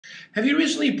Have you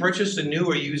recently purchased a new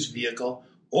or used vehicle?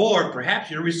 Or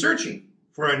perhaps you're researching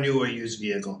for a new or used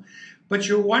vehicle, but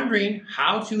you're wondering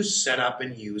how to set up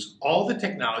and use all the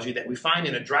technology that we find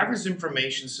in a driver's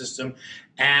information system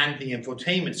and the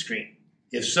infotainment screen.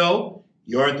 If so,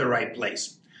 you're at the right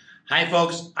place. Hi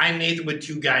folks, I'm Nathan with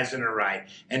Two Guys in a Ride,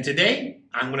 and today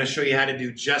I'm going to show you how to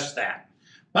do just that.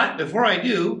 But before I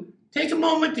do, take a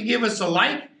moment to give us a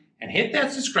like and hit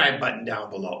that subscribe button down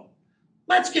below.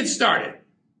 Let's get started.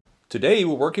 Today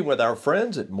we're working with our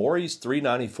friends at Morries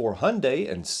 394 Hyundai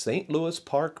in St. Louis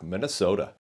Park,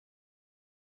 Minnesota.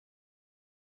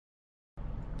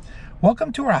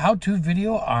 Welcome to our how-to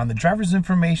video on the driver's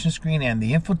information screen and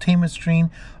the infotainment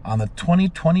screen on the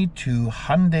 2022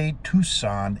 Hyundai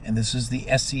Tucson, and this is the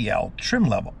SEL trim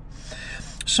level.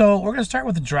 So we're going to start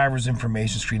with the driver's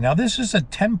information screen. Now this is a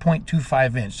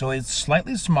 10.25 inch, so it's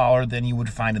slightly smaller than you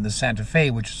would find in the Santa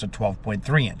Fe, which is a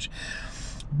 12.3 inch.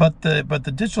 But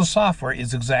the digital software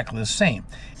is exactly the same.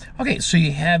 Okay, so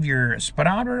you have your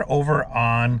speedometer over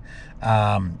on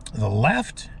the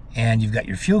left, and you've got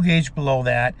your fuel gauge below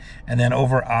that, and then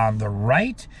over on the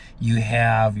right you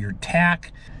have your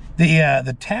TAC.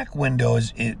 The TAC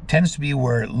windows, it tends to be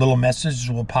where little messages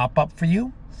will pop up for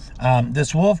you.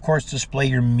 This will of course display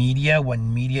your media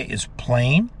when media is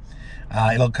playing.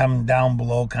 It'll come down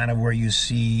below kind of where you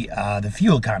see the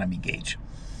fuel economy gauge.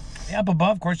 Up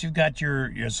above, of course, you've got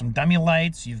your some dummy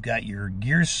lights, you've got your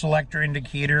gear selector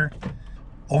indicator.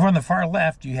 Over on the far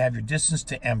left you have your distance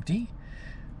to empty.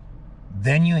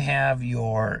 Then you have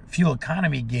your fuel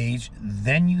economy gauge.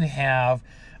 Then you have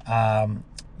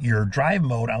your drive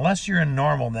mode. Unless you're in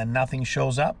normal, then nothing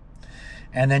shows up.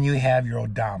 And then you have your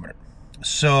odometer.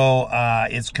 So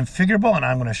it's configurable, and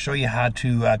I'm going to show you how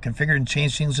to configure and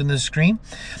change things in this screen.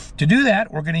 To do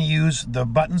that, we're going to use the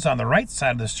buttons on the right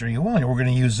side of the steering wheel, and we're going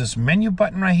to use this menu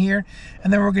button right here,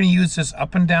 and then we're going to use this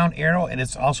up and down arrow, and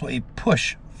it's also a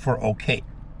push for OK.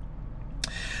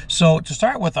 So to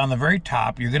start with, on the very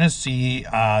top, you're going to see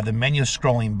the menu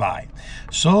scrolling by.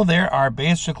 So there are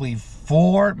basically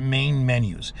 4 main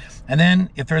menus. And then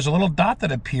if there's a little dot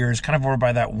that appears kind of over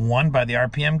by that 1 by the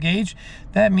RPM gauge,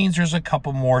 that means there's a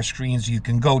couple more screens you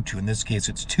can go to. In this case,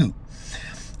 it's 2.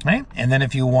 Right? And then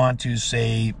if you want to,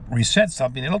 say, reset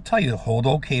something, it'll tell you hold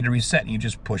OK to reset, and you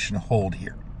just push and hold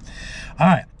here. All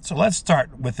right, so let's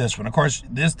start with this one. Of course,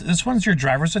 this one's your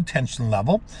driver's attention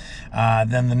level.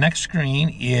 Then the next screen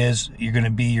is you're going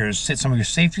to be some of your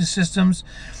safety systems.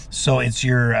 So it's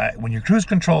your when your cruise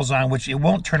control's on, which it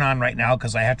won't turn on right now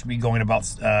because I have to be going about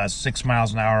 6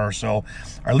 miles an hour or so,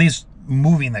 or at least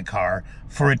moving the car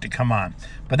for it to come on.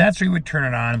 But that's where you would turn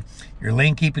it on. Your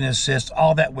lane keeping assist,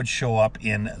 all that would show up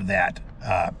in that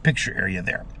picture area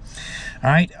there. All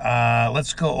right,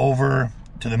 let's go over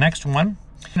to the next one.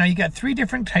 Now you got 3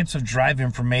 different types of drive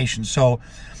information. So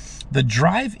the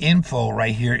drive info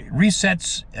right here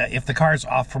resets if the car is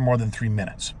off for more than 3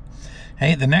 minutes.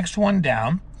 Okay, the next one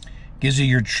down gives you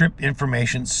your trip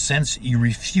information since you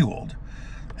refueled.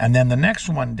 And then the next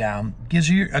one down gives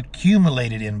you your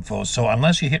accumulated info. So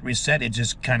unless you hit reset, it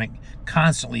just kind of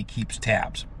constantly keeps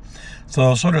tabs.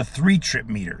 So sort of 3 trip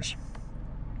meters.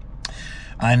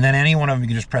 And then any one of them, you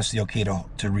can just press the OK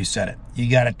to reset it. You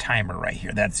got a timer right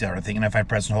here. That's the other thing. And if I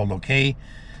press and hold OK,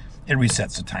 it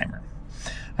resets the timer.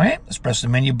 Okay, let's press the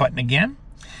menu button again.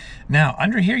 Now,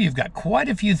 under here, you've got quite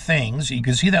a few things. You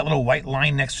can see that little white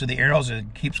line next to the arrows.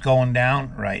 It keeps going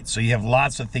down. Right, so you have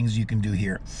lots of things you can do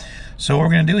here. So what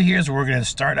we're going to do here is we're going to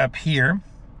start up here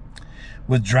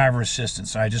with driver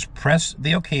assistance. So I just press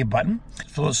the OK button.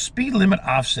 So speed limit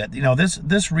offset. You know,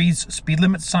 this reads speed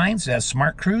limit signs as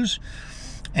Smart Cruise.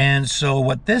 And so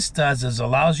what this does is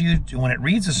allows you to, when it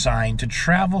reads a sign, to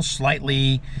travel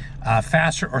slightly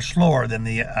faster or slower than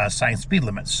the assigned speed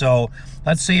limit. So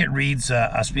let's say it reads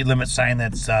a speed limit sign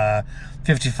that's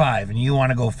 55 and you want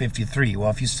to go 53. Well,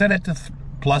 if you set it to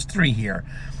 +3 here,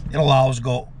 it allows to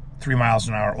go 3 miles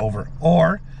an hour over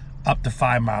or up to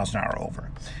 5 miles an hour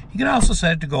over. You can also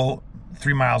set it to go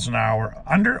 3 miles an hour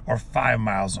under or 5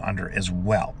 miles under as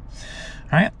well.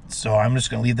 All right, so I'm just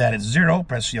going to leave that at 0,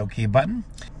 press the OK button.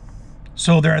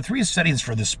 So there are 3 settings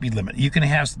for the speed limit. You can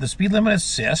have the speed limit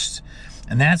assist,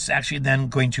 and that's actually then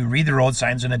going to read the road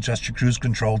signs and adjust your cruise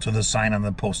control to the sign on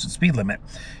the posted speed limit.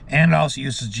 And it also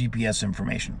uses GPS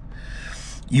information.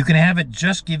 You can have it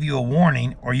just give you a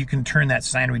warning, or you can turn that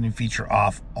sign reading feature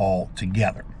off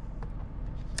altogether.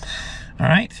 All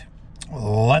right,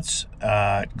 let's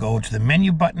go to the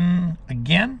menu button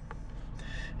again.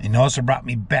 And notice it brought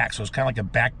me back, so it's kind of like a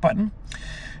back button.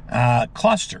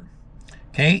 Cluster.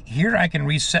 Okay, here I can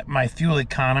reset my fuel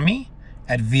economy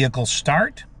at vehicle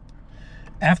start,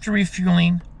 after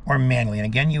refueling, or manually. And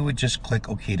again, you would just click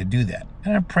OK to do that.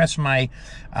 And I press my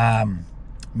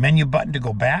menu button to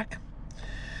go back.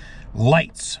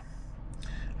 Lights.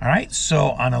 All right,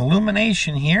 so on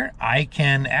illumination here, I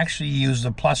can actually use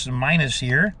the plus and minus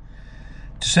here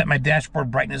to set my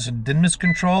dashboard brightness and dimness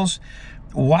controls.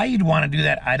 Why you'd want to do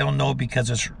that, I don't know,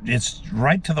 because it's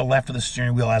right to the left of the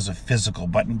steering wheel as a physical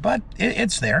button, but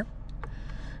it's there.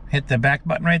 Hit the back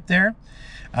button right there.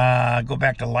 Go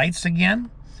back to lights again.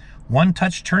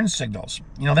 One-touch turn signals.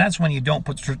 You know, that's when you don't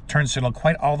put turn signal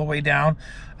quite all the way down,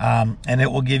 and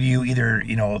it will give you either,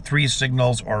 3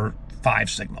 signals or 5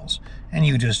 signals. And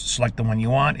you just select the one you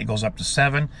want. It goes up to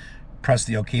 7. Press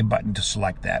the OK button to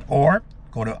select that. Or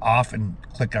go to off and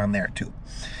click on there too.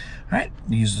 All right,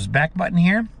 use this back button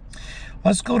here.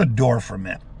 Let's go to door for a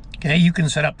minute. Okay, you can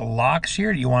set up the locks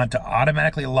here. You want it to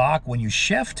automatically lock when you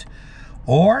shift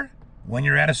or when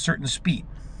you're at a certain speed.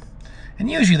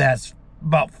 And usually that's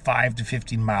about 5 to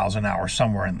 15 miles an hour,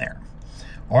 somewhere in there.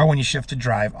 Or when you shift to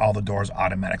drive, all the doors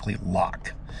automatically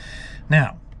lock.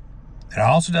 Now, it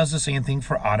also does the same thing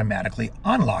for automatically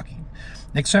unlocking,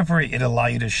 except for it'll allow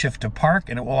you to shift to park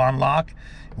and it will unlock.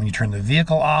 When you turn the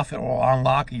vehicle off, it will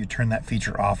unlock. You turn that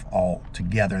feature off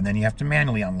altogether, and then you have to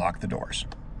manually unlock the doors.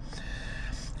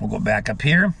 We'll go back up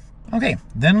here. Okay,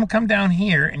 then we'll come down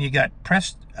here, and you got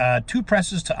 2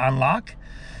 presses to unlock.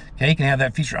 Okay, you can have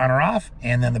that feature on or off,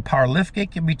 and then the power lift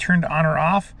gate can be turned on or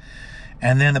off.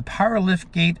 And then the power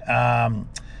lift gate,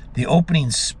 the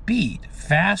opening speed,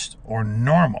 fast or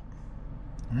normal.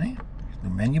 All right, the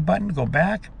menu button, go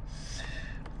back.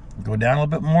 Go down a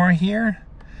little bit more here.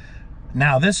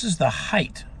 Now, this is the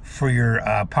height for your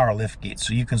power lift gate.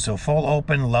 So you can full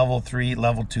open, level 3,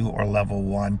 level 2, or level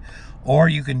 1. Or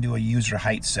you can do a user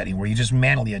height setting where you just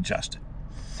manually adjust it.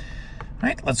 All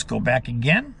right, let's go back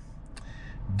again.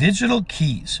 Digital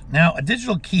keys. Now, a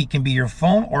digital key can be your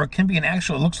phone, or it can be an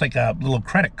actual, it looks like a little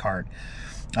credit card.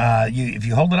 If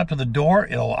you hold it up to the door,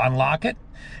 it'll unlock it.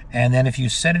 And then if you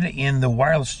set it in the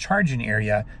wireless charging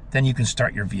area, then you can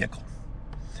start your vehicle.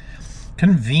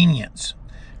 Convenience.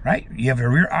 Right? You have a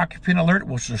rear occupant alert,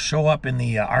 which will show up in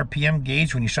the RPM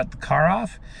gauge when you shut the car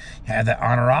off. You have that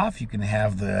on or off. You can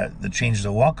have the change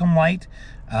the welcome light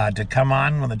to come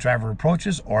on when the driver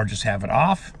approaches, or just have it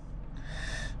off.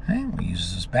 Okay, we'll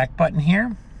use this back button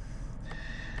here.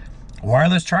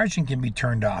 Wireless charging can be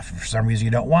turned off. If for some reason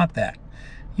you don't want that.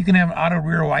 You can have an auto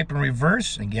rear wipe and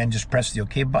reverse. Again, just press the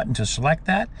OK button to select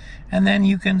that. And then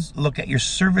you can look at your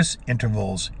service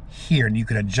intervals here, and you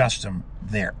can adjust them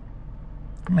there.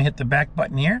 I'm going to hit the back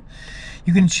button here.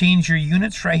 You can change your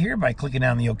units right here by clicking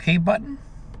on the OK button.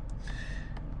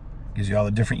 Gives you all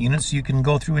the different units you can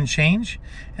go through and change.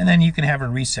 And then you can have a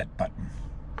reset button.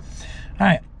 All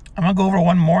right, I'm going to go over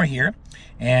one more here.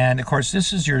 And of course,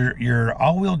 this is your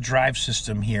all-wheel drive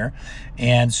system here.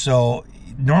 And so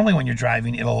normally when you're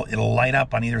driving, it'll light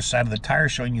up on either side of the tire,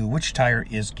 showing you which tire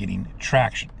is getting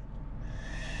traction.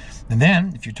 And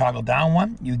then if you toggle down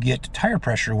one, you get tire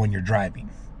pressure when you're driving.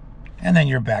 And then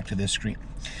you're back to this screen.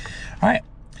 All right,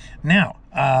 now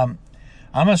I'm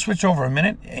going to switch over a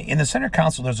minute. In the center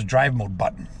console, there's a drive mode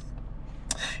button.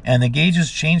 And the gauges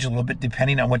change a little bit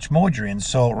depending on which mode you're in.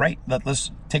 So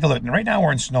let's take a look. Right now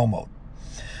we're in snow mode.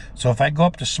 So if I go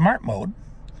up to smart mode,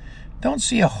 don't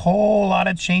see a whole lot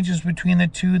of changes between the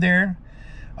two there,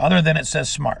 other than it says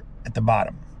smart at the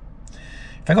bottom.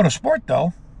 If I go to sport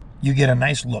though, you get a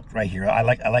nice look right here. I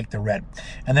like the red.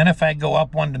 And then if I go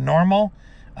up one to normal,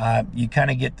 you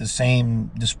kind of get the same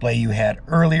display you had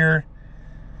earlier,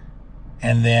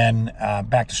 and then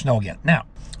back to snow again. Now,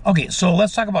 okay, so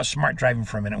let's talk about smart driving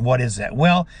for a minute. What is that?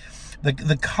 Well,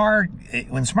 the car,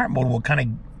 in smart mode, will kind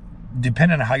of,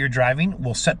 depend on how you're driving,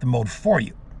 will set the mode for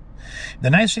you. The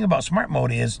nice thing about smart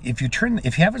mode is if you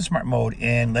have it in smart mode,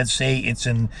 and let's say it's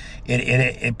in,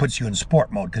 it puts you in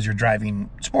sport mode because you're driving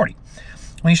sporty.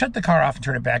 When you shut the car off and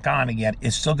turn it back on again,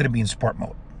 it's still going to be in sport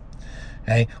mode.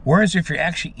 Okay. Whereas if you're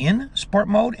actually in sport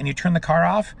mode and you turn the car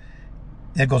off,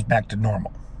 it goes back to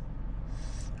normal.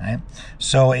 Right?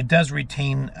 So it does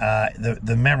retain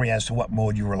the memory as to what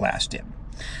mode you were last in.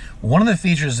 One of the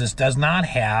features this does not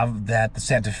have that the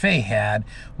Santa Fe had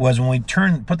was when we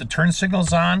put the turn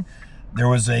signals on, there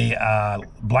was a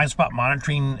blind spot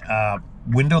monitoring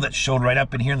window that showed right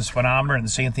up in here in the speedometer, and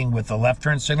the same thing with the left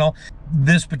turn signal.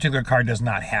 This particular car does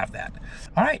not have that.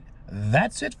 All right,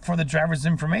 that's it for the driver's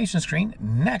information screen.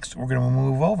 Next, we're going to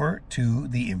move over to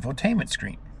the infotainment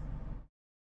screen.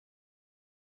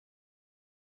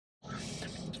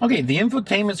 Okay, the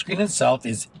infotainment screen itself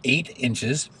is 8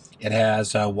 inches. It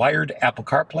has wired Apple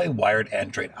CarPlay, wired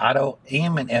Android Auto,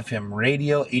 AM and FM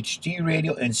radio, HD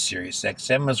radio, and Sirius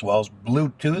XM, as well as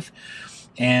Bluetooth.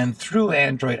 And through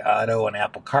Android Auto and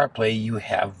Apple CarPlay, you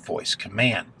have voice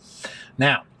command.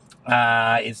 Now,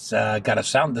 it's got a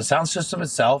sound. The sound system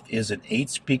itself is an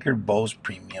 8-speaker Bose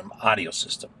premium audio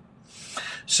system.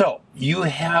 So you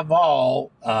have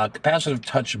all capacitive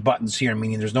touch buttons here,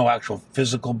 meaning there's no actual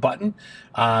physical button,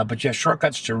 but you have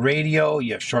shortcuts to radio,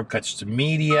 you have shortcuts to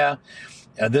media.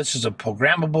 This is a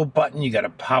programmable button. You got a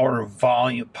power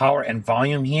and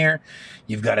volume here.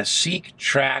 You've got a seek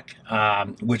track,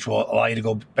 which will allow you to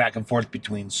go back and forth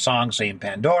between songs, say in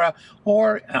Pandora,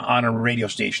 or on a radio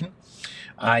station.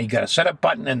 You got a setup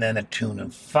button and then a tune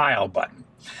and file button.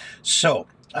 So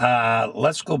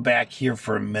let's go back here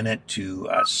for a minute to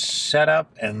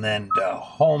setup and then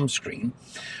home screen.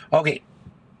 Okay.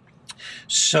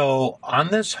 So on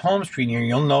this home screen here,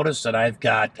 you'll notice that I've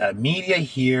got media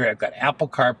here, I've got Apple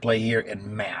CarPlay here, and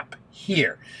map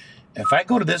here. If I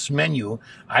go to this menu,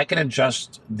 I can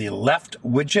adjust the left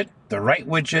widget, the right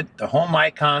widget, the home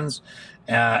icons.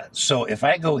 So if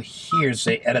I go here,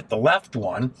 say edit the left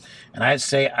one, and I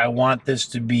say I want this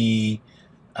to be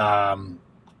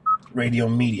radio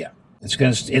media, it's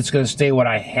gonna stay what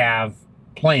I have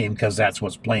playing because that's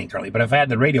what's playing currently. But if I had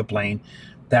the radio playing,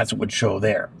 that's what would show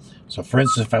there. So for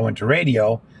instance, if I went to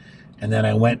radio and then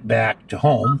I went back to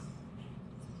home,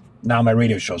 now my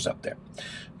radio shows up there.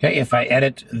 Okay, if I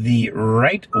edit the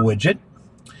right widget,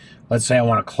 let's say I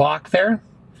want a clock there,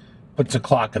 puts a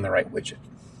clock in the right widget.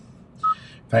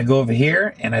 If I go over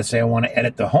here and I say I want to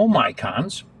edit the home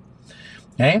icons,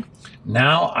 okay,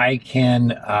 now I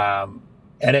can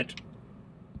edit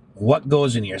what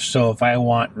goes in here. So if I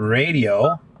want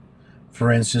radio,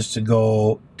 for instance, to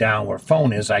go down where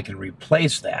phone is, I can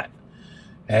replace that.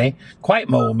 Okay, quiet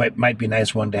mode might be a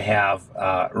nice one to have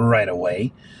right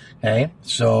away. Okay,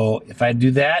 so if I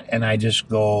do that and I just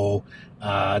go,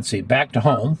 let's see, back to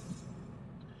home.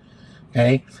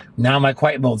 Okay, now my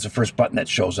quiet mode is the first button that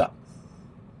shows up.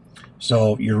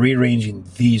 So you're rearranging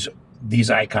these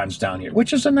icons down here,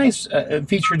 which is a nice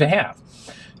feature to have.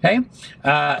 Okay,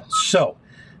 so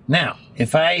now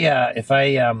if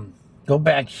I go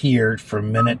back here for a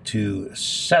minute to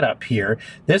setup here.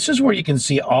 This is where you can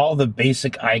see all the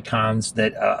basic icons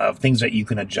that of things that you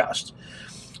can adjust.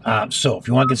 So if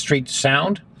you want to get straight to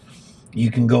sound,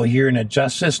 you can go here and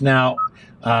adjust this. Now,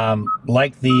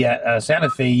 like the Santa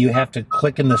Fe, you have to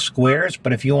click in the squares,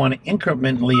 but if you want to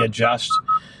incrementally adjust,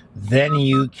 then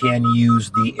you can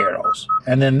use the arrows.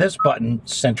 And then this button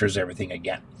centers everything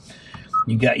again.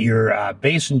 You got your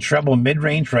bass and treble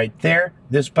mid-range right there.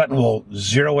 This button will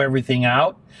zero everything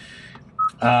out.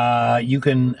 You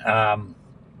can,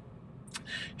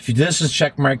 if this is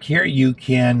check mark here,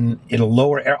 it'll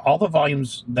lower all the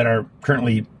volumes that are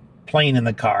currently playing in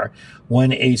the car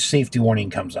when a safety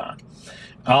warning comes on.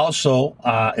 Also,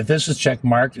 if this is check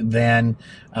marked, then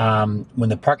when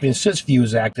the parking assist view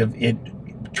is active, it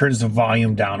turns the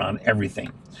volume down on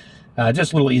everything.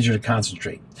 Just a little easier to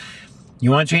concentrate. You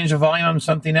want to change the volume on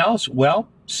something else? Well,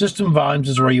 system volumes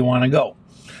is where you want to go.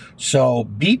 So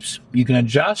beeps, you can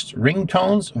adjust,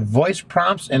 ringtones, voice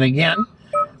prompts, and again,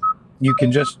 you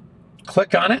can just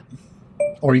click on it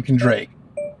or you can drag.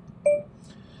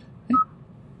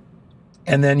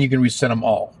 And then you can reset them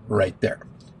all right there.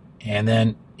 And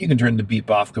then you can turn the beep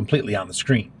off completely on the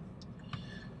screen.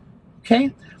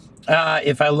 Okay,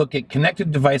 if I look at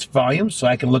connected device volume, so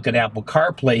I can look at Apple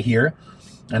CarPlay here,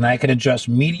 and I can adjust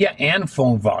media and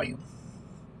phone volume.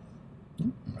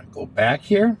 I'm going to go back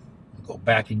here, go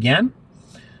back again.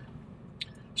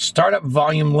 Startup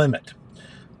volume limit.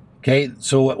 Okay,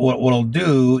 so what it'll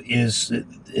do is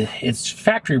it's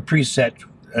factory preset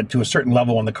to a certain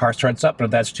level when the car starts up, but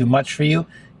if that's too much for you,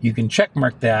 you can check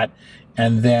mark that,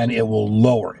 and then it will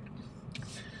lower it.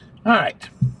 All right,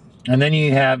 and then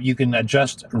you can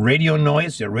adjust radio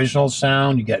noise, the original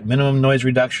sound. You get minimum noise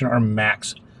reduction or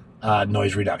max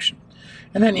noise reduction,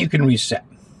 and then you can reset.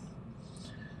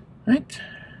 Right.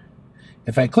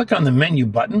 If I click on the menu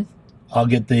button, I'll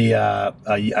get the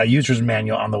a user's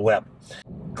manual on the web.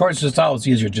 Of course, it's always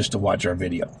easier just to watch our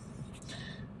video.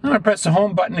 I'm going to press the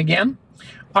home button again.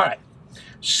 All right.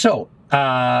 So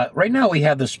right now we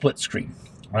have the split screen,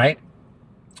 right?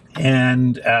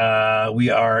 And we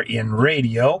are in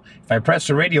radio. If I press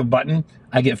the radio button,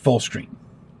 I get full screen.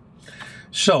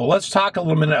 So let's talk a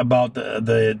little bit about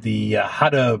the how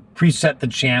to preset the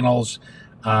channels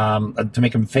to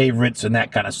make them favorites and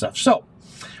that kind of stuff. So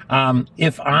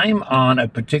if I'm on a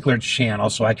particular channel,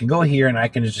 so I can go here and I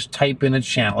can just type in a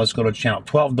channel. Let's go to channel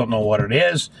 12. Don't know what it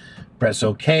is. Press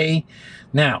OK.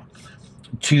 Now,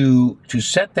 to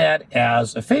set that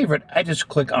as a favorite, I just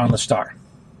click on the star.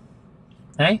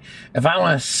 Okay. If I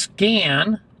want to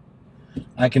scan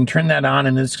I can turn that on,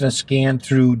 and it's going to scan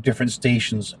through different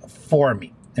stations for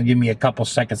me and give me a couple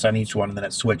seconds on each one, and then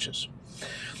it switches.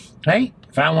 Okay,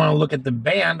 if I want to look at the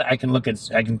band, I can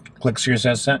click Sirius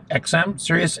XM,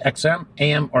 Sirius XM,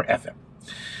 AM, or FM.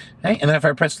 Okay, and then if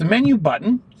I press the menu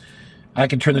button, I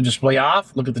can turn the display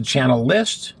off, look at the channel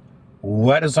list,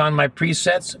 what is on my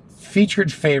presets,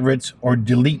 featured favorites, or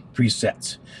delete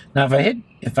presets. Now,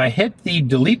 if I hit the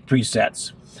delete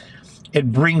presets,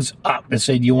 it brings up and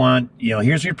say, do you want,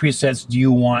 here's your presets. Do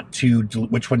you want to,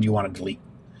 which one do you want to delete?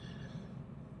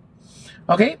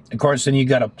 Okay, of course, then you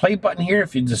got a play button here.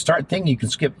 If you the start thing, you can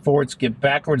skip forward, skip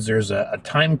backwards. There's a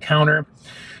time counter,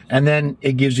 and then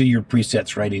it gives you your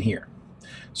presets right in here.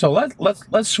 So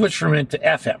let's switch for a minute to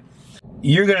FM.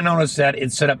 You're going to notice that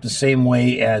it's set up the same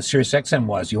way as Sirius XM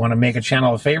was. You want to make a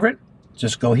channel a favorite?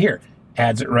 Just go here.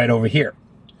 Adds it right over here.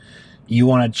 You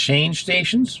want to change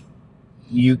stations?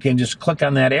 You can just click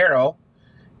on that arrow,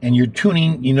 and you're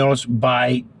tuning, you notice,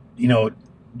 by,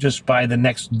 just by the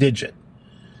next digit.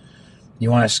 You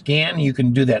want to scan, you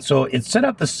can do that. So it's set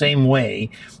up the same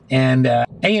way, and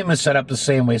AM is set up the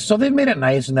same way. So they've made it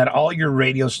nice in that all your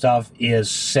radio stuff is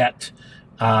set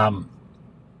up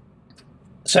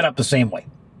the same way.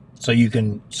 So you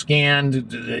can scan,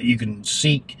 you can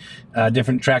seek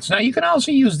different tracks. Now you can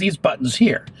also use these buttons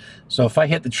here. So if I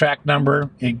hit the track number,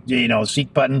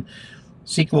 seek button,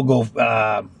 seek will go,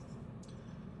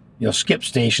 skip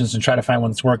stations and try to find one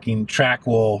that's working. Track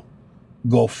will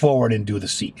go forward and do the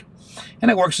seek.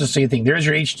 And it works the same thing. There's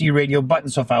your HD radio button.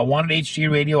 So if I wanted HD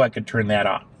radio, I could turn that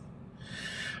on.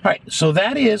 All right, so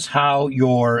that is how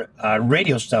your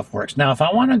radio stuff works. Now, if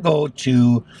I want to go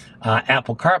to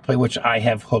Apple CarPlay, which I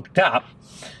have hooked up,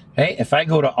 okay, if I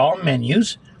go to all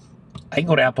menus, I can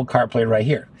go to Apple CarPlay right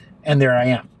here, and there I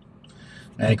am.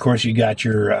 And of course, you got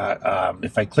your,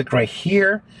 if I click right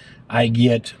here, I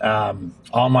get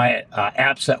all my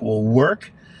apps that will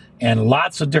work, and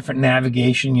lots of different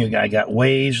navigation. I got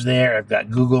Waze there, I've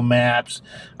got Google Maps,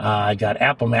 I got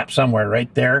Apple Maps somewhere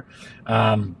right there.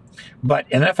 And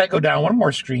then if I go down one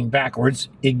more screen backwards,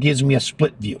 it gives me a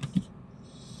split view.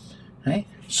 Okay,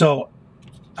 so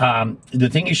the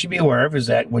thing you should be aware of is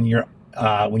that when you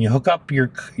hook up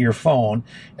your phone,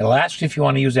 it'll ask you if you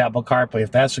want to use Apple CarPlay.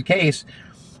 If that's the case,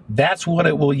 that's what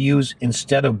it will use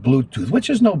instead of Bluetooth, which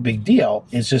is no big deal.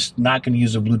 It's just not going to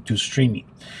use a Bluetooth streaming.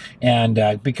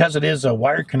 And because it is a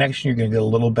wired connection, you're going to get a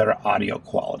little better audio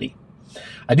quality.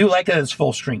 I do like that it's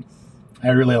full screen. I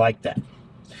really like that.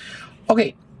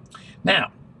 Okay,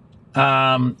 now,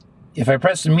 if I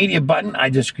press the media button, I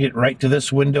just get right to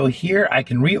this window here. I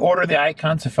can reorder the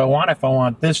icons if I want. If I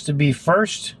want this to be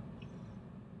first,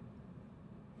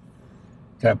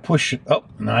 gotta push it. Oh,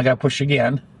 now I gotta push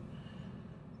again.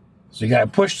 So you gotta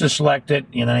push to select it,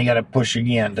 and then you gotta push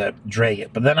again to drag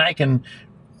it. But then I can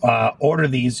order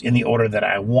these in the order that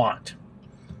I want.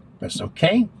 Press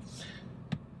OK.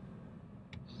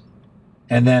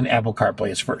 And then Apple CarPlay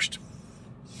is first.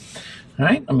 All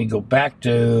right, let me go back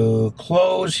to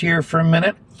close here for a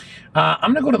minute.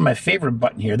 I'm going to go to my favorite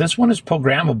button here. This one is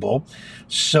programmable.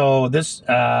 So this,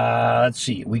 let's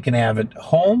see, we can have it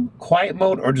home, quiet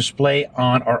mode, or display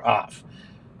on or off.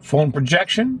 Phone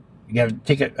projection, you got to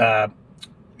take it,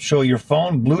 show your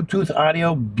phone, Bluetooth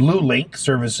audio, Blue Link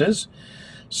services.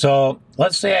 So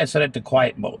let's say I set it to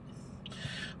quiet mode.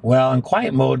 Well, in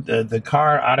quiet mode, the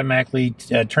car automatically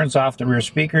turns off the rear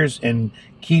speakers and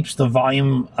keeps the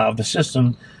volume of the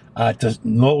system to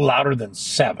no louder than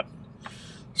 7.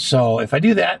 So if I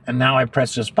do that, and now I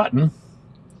press this button,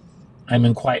 I'm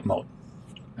in quiet mode.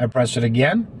 I press it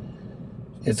again,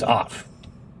 it's off.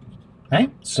 Okay?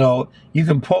 So you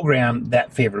can program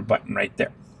that favorite button right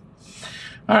there.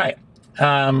 All right,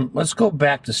 let's go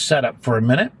back to setup for a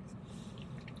minute.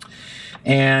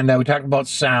 And we talked about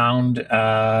sound.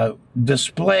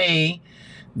 Display,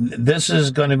 this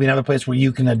is going to be another place where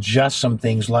you can adjust some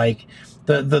things like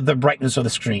the brightness of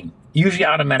the screen. Usually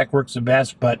automatic works the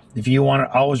best, but if you want it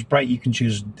always bright, you can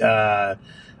choose daylight.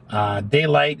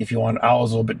 If you want it always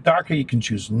a little bit darker, you can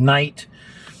choose night.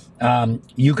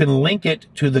 You can link it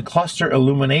to the cluster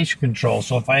illumination control.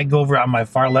 So if I go over on my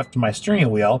far left of my steering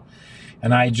wheel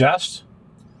and I adjust,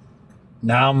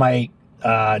 now my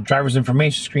driver's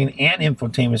information screen and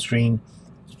infotainment screen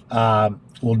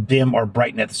will dim or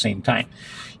brighten at the same time.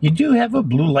 You do have a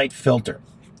blue light filter.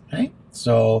 Okay?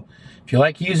 So if you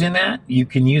like using that, you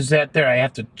can use that there. I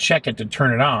have to check it to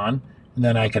turn it on, and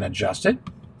then I can adjust it.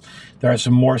 There are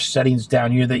some more settings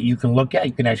down here that you can look at.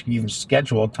 You can actually even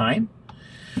schedule time.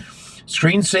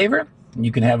 Screensaver,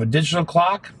 you can have a digital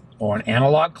clock or an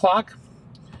analog clock.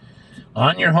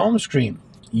 On your home screen,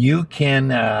 you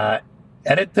can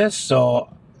edit this. So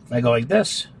if I go like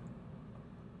this,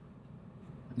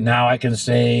 Now I can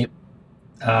say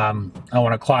I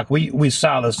want a clock. We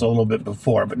saw this a little bit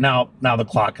before, but now the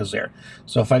clock is there.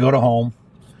 So if I go to home,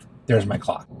 there's my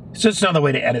clock. It's just another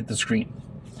way to edit the screen.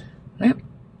 Right?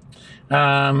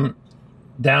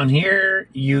 Down here,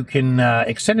 you can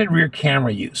extended rear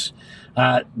camera use.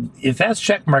 If that's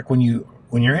check mark when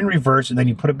you're in reverse and then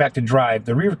you put it back to drive,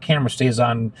 the rear camera stays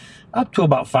on up to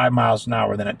about 5 miles an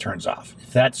hour, then it turns off.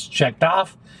 If that's checked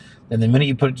off, then the minute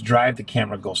you put it to drive, the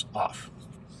camera goes off.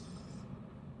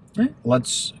 Right,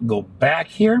 let's go back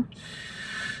here.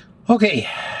 Okay,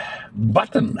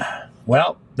 button.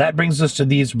 Well, that brings us to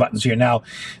these buttons here. Now,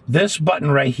 this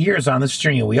button right here is on the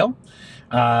steering wheel.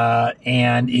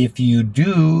 And if you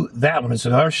do that one, it's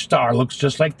another star. Looks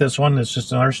just like this one. It's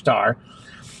just another star.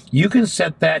 You can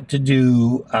set that to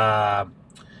do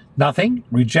nothing,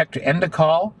 reject or end a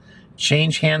call,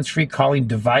 change hands-free calling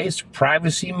device,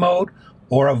 privacy mode,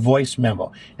 or a voice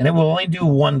memo. And it will only do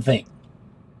one thing.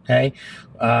 Okay.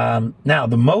 Now,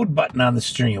 the mode button on the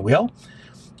steering wheel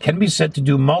can be set to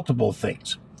do multiple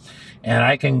things. And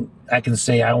I can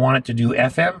say I want it to do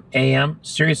FM, AM,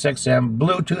 Sirius XM,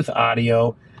 Bluetooth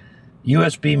audio,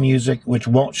 USB music, which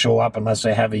won't show up unless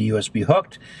I have a USB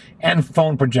hooked, and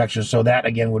phone projection. So that,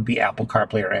 again, would be Apple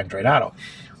CarPlay or Android Auto.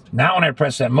 Now, when I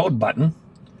press that mode button,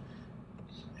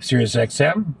 Sirius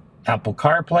XM, Apple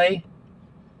CarPlay,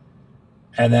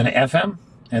 and then FM,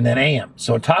 and then AM.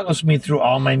 So it toggles me through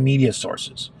all my media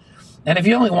sources. And if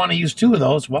you only want to use 2 of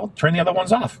those, well, turn the other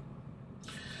ones off.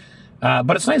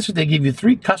 But it's nice that they give you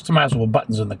 3 customizable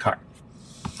buttons in the car.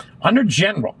 Under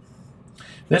General,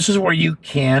 this is where you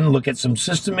can look at some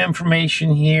system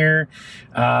information here.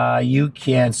 You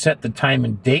can set the time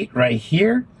and date right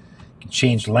here. You can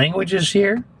change languages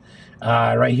here.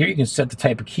 Right here, you can set the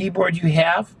type of keyboard you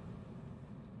have.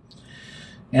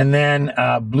 And then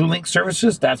Blue Link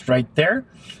services, that's right there.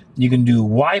 You can do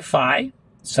Wi-Fi,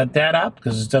 set that up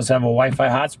because it does have a Wi-Fi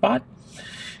hotspot.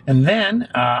 And then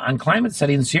on climate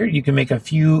settings here, you can make a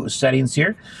few settings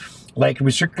here, like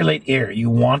recirculate air. You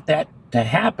want that to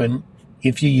happen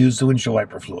if you use the windshield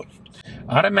wiper fluid.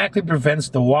 Automatically prevents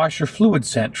the washer fluid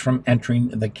scent from entering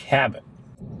the cabin.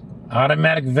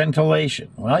 Automatic ventilation.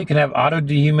 Well, you can have auto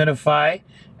dehumidify,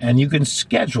 and you can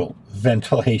schedule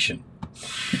ventilation.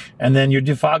 And then your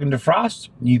defog and defrost,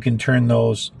 you can turn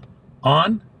those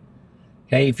on.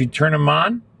 Okay, if you turn them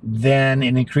on, then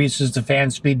it increases the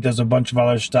fan speed, does a bunch of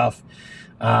other stuff,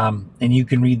 and you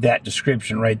can read that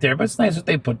description right there. But it's nice that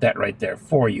they put that right there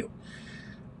for you.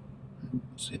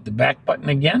 Let's hit the back button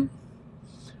again,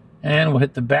 and we'll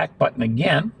hit the back button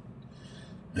again,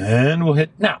 and we'll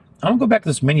hit, now, I'm going to go back to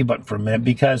this menu button for a minute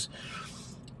because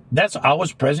that's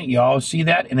always present. You always see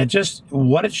that, and it just,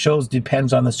 what it shows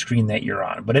depends on the screen that you're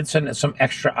on, but it's some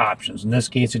extra options. In this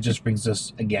case, it just brings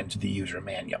us, again, to the user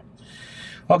manual.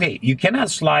 Okay, you cannot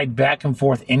slide back and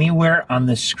forth anywhere on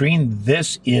the screen.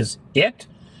 This is it.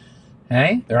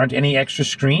 Okay, there aren't any extra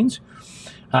screens.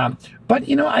 But,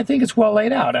 you know, I think it's well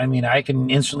laid out. I mean, I can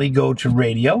instantly go to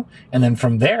radio, and then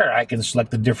from there, I can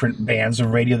select the different bands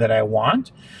of radio that I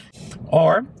want.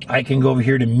 Or I can go over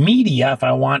here to media if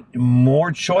I want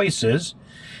more choices.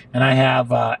 And I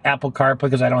have Apple CarPlay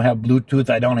because I don't have Bluetooth.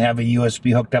 I don't have a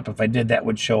USB hooked up. If I did, that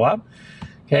would show up.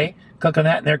 Okay, click on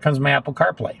that, and there comes my Apple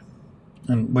CarPlay,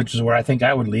 and which is where I think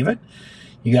I would leave it.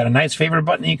 You got a nice favorite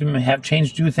button that you can have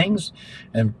change do things,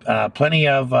 and plenty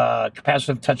of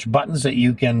capacitive touch buttons that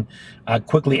you can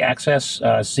quickly access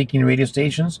seeking radio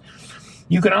stations.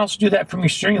 You can also do that from your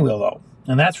steering wheel, though,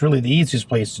 and that's really the easiest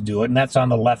place to do it, and that's on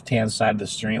the left-hand side of the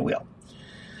steering wheel.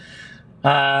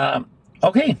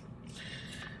 Okay.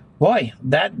 Boy,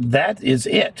 that is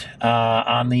it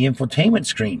on the infotainment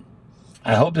screen.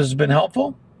 I hope this has been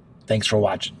helpful. Thanks for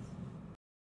watching.